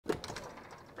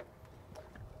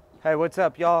Hey, what's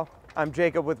up, y'all? I'm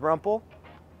Jacob with Rumpl.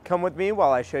 Come with me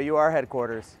while I show you our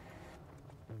headquarters.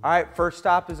 All right, first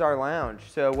stop is our lounge.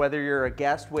 So whether you're a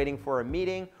guest waiting for a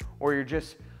meeting or you're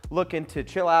just looking to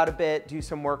chill out a bit, do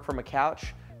some work from a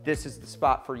couch, this is the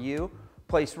spot for you.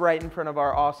 Placed right in front of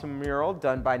our awesome mural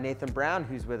done by Nathan Brown,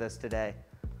 who's with us today.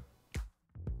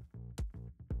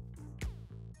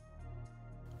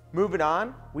 Moving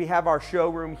on, we have our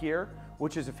showroom here,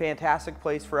 which is a fantastic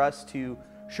place for us to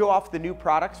show off the new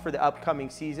products for the upcoming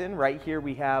season. Right here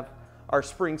we have our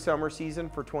spring-summer season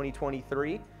for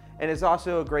 2023, and it's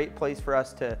also a great place for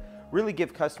us to really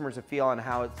give customers a feel on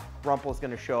how Rumpl is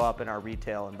going to show up in our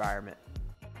retail environment.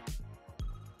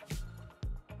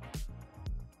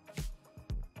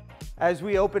 As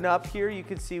we open up here, you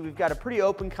can see we've got a pretty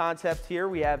open concept here.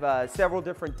 We have several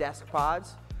different desk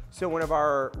pods. So when of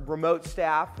our remote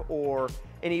staff or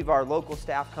any of our local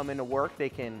staff come into work, they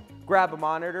can grab a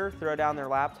monitor, throw down their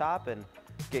laptop, and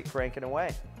get cranking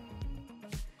away.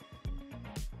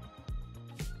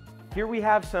 Here we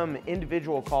have some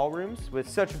individual call rooms. With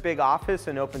such a big office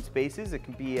and open spaces, it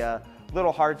can be a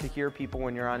little hard to hear people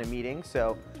when you're on a meeting.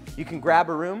 So you can grab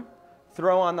a room,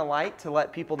 throw on the light to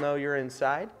let people know you're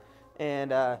inside,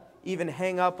 and even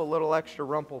hang up a little extra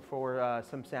Rumpl for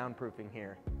some soundproofing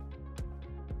here.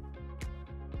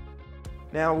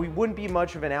 Now, we wouldn't be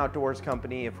much of an outdoors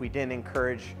company if we didn't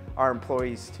encourage our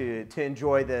employees to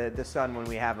enjoy the sun when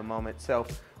we have a moment. So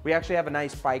we actually have a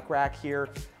nice bike rack here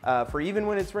for even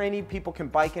when it's rainy, people can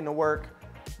bike into work,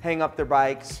 hang up their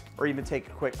bikes, or even take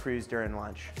a quick cruise during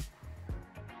lunch.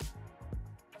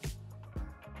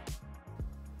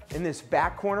 In this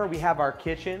back corner, we have our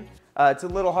kitchen. It's a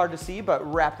little hard to see,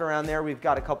 but wrapped around there, we've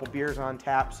got a couple beers on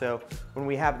tap. So when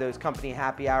we have those company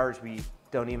happy hours, we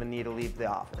don't even need to leave the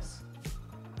office.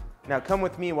 Now come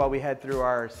with me while we head through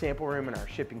our sample room and our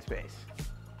shipping space.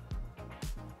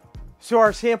 So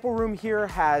our sample room here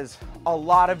has a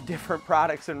lot of different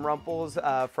products and Rumpl's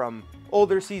from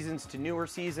older seasons to newer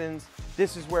seasons.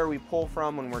 This is where we pull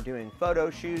from when we're doing photo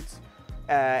shoots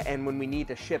and when we need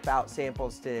to ship out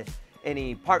samples to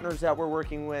any partners that we're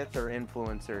working with or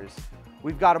influencers.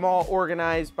 We've got them all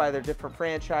organized by their different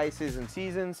franchises and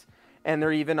seasons, and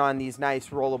they're even on these nice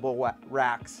rollable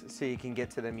racks so you can get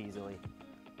to them easily.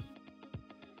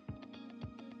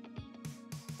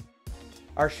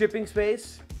 Our shipping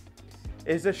space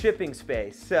is a shipping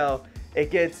space, so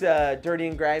it gets dirty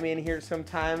and grimy in here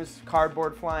sometimes,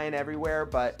 cardboard flying everywhere,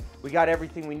 but we got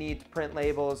everything we need to print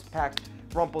labels, pack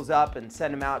Rumpl's up, and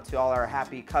send them out to all our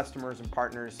happy customers and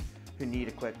partners who need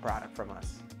a quick product from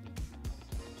us.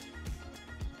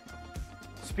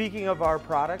 Speaking of our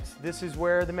products, this is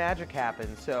where the magic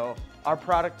happens. So our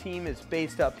product team is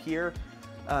based up here.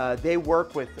 They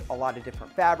work with a lot of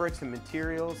different fabrics and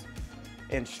materials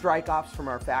and strike-offs from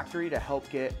our factory to help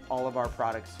get all of our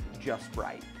products just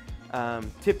right.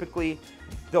 Typically,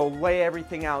 they'll lay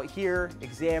everything out here,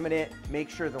 examine it, make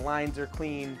sure the lines are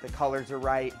clean, the colors are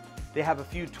right. They have a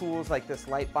few tools like this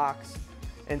light box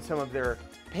and some of their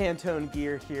Pantone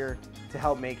gear here to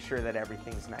help make sure that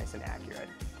everything's nice and accurate.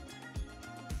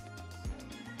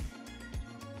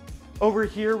 Over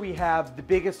here we have the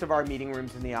biggest of our meeting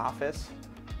rooms in the office.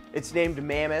 It's named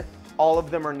Mammoth. All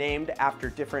of them are named after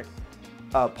different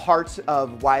parts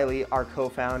of Wiley, our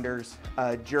co-founder's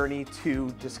journey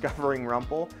to discovering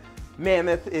Rumpl.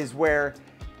 Mammoth is where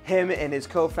him and his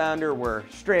co-founder were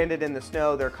stranded in the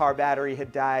snow. Their car battery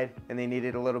had died and they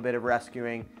needed a little bit of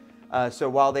rescuing. So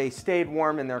while they stayed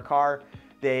warm in their car,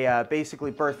 they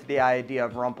basically birthed the idea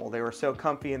of Rumpl. They were so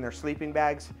comfy in their sleeping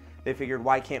bags, they figured,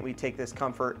 why can't we take this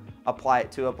comfort, apply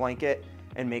it to a blanket,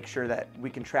 and make sure that we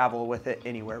can travel with it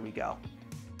anywhere we go.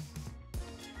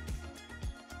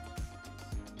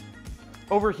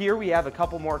 Over here we have a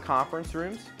couple more conference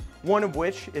rooms, one of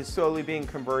which is slowly being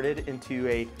converted into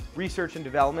a research and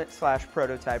development /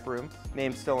 prototype room,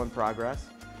 named still in progress.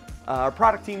 Our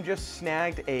product team just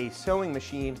snagged a sewing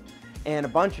machine and a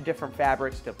bunch of different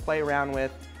fabrics to play around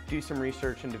with, do some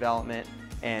research and development,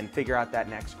 and figure out that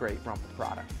next great Rumpl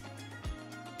product.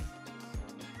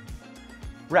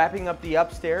 Wrapping up the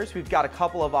upstairs, we've got a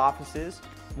couple of offices,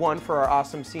 one for our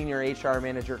awesome senior HR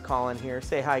manager, Colin, here.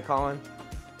 Say hi, Colin.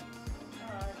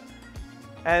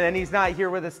 And then he's not here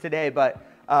with us today, but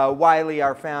Wiley,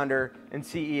 our founder and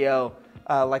CEO,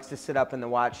 likes to sit up in the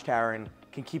watchtower and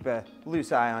can keep a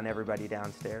loose eye on everybody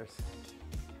downstairs.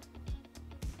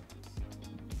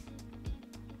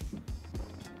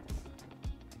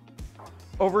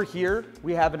 Over here,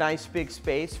 we have a nice big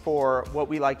space for what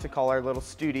we like to call our little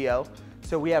studio.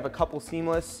 So we have a couple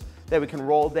seamless that we can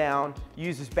roll down,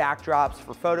 use as backdrops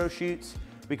for photo shoots.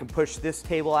 We can push this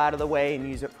table out of the way and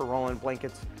use it for rolling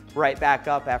blankets right back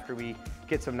up after we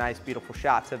get some nice, beautiful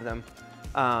shots of them.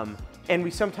 And we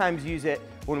sometimes use it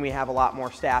when we have a lot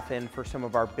more staff in for some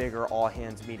of our bigger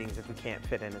all-hands meetings if we can't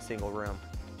fit in a single room.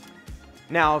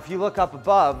 Now, if you look up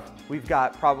above, we've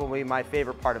got probably my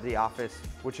favorite part of the office,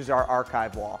 which is our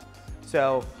archive wall.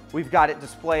 So we've got it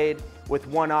displayed with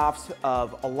one-offs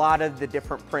of a lot of the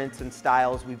different prints and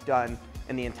styles we've done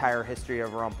in the entire history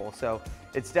of Rumpl. So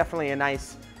it's definitely a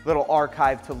nice little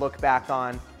archive to look back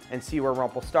on and see where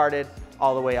Rumpl started,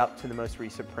 all the way up to the most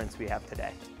recent prints we have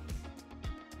today.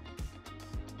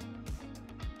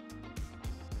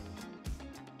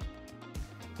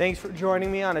 Thanks for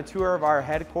joining me on a tour of our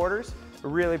headquarters.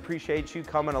 We really appreciate you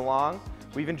coming along.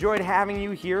 We've enjoyed having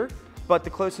you here, but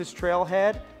the closest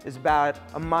trailhead is about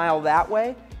a mile that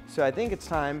way, so I think it's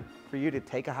time for you to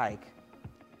take a hike.